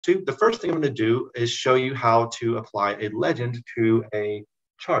to. The first thing I'm going to do is show you how to apply a legend to a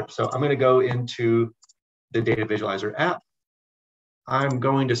chart. So I'm going to go into the Data Visualizer app. I'm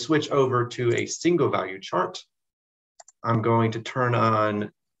going to switch over to a single value chart. I'm going to turn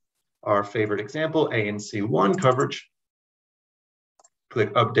on our favorite example, ANC1 coverage.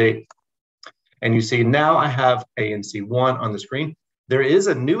 Click Update. And you see now I have ANC1 on the screen. There is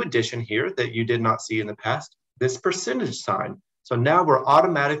a new addition here that you did not see in the past, this percentage sign. So now we're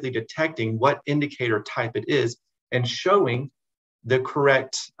automatically detecting what indicator type it is and showing the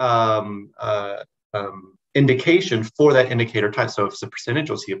correct indication for that indicator type. So if it's a percentage,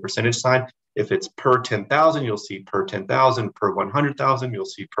 you'll see a percentage sign. If it's per 10,000, you'll see per 10,000. Per 100,000, you'll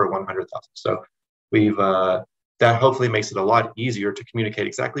see per 100,000. So we've that hopefully makes it a lot easier to communicate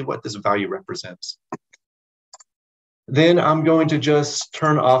exactly what this value represents. Then I'm going to just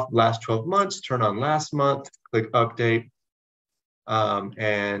turn off last 12 months, turn on last month, click Update.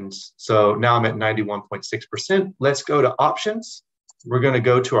 And so now I'm at 91.6%. Let's go to Options. We're going to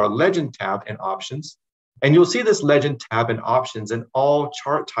go to our Legend tab in Options. And you'll see this Legend tab in Options in all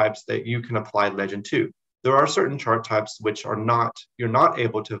chart types that you can apply Legend to. There are certain chart types which are you're not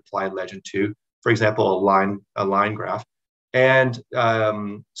able to apply Legend to. For example, a line graph. And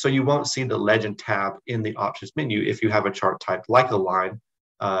so you won't see the Legend tab in the Options menu if you have a chart type like a line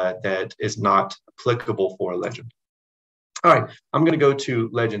that is not applicable for a legend. All right, I'm going to go to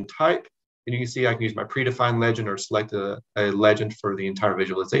Legend Type, and you can see I can use my predefined legend or select a legend for the entire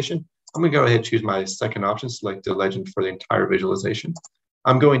visualization. I'm going to go ahead and choose my second option, select a legend for the entire visualization.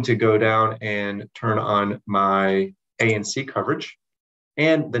 I'm going to go down and turn on my ANC coverage.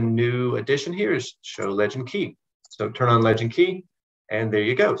 And the new addition here is Show Legend Key. So turn on Legend Key, and there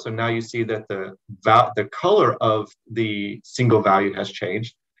you go. So now you see that the color of the single value has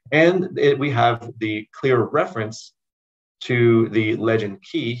changed, and we have the clear reference to the Legend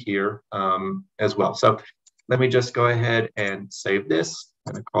Key here as well. So let me just go ahead and save this.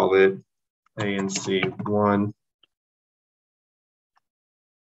 I'm going to call it ANC1.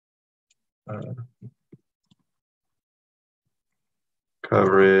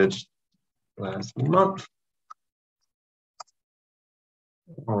 Coverage last month.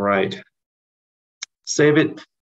 All right, save it.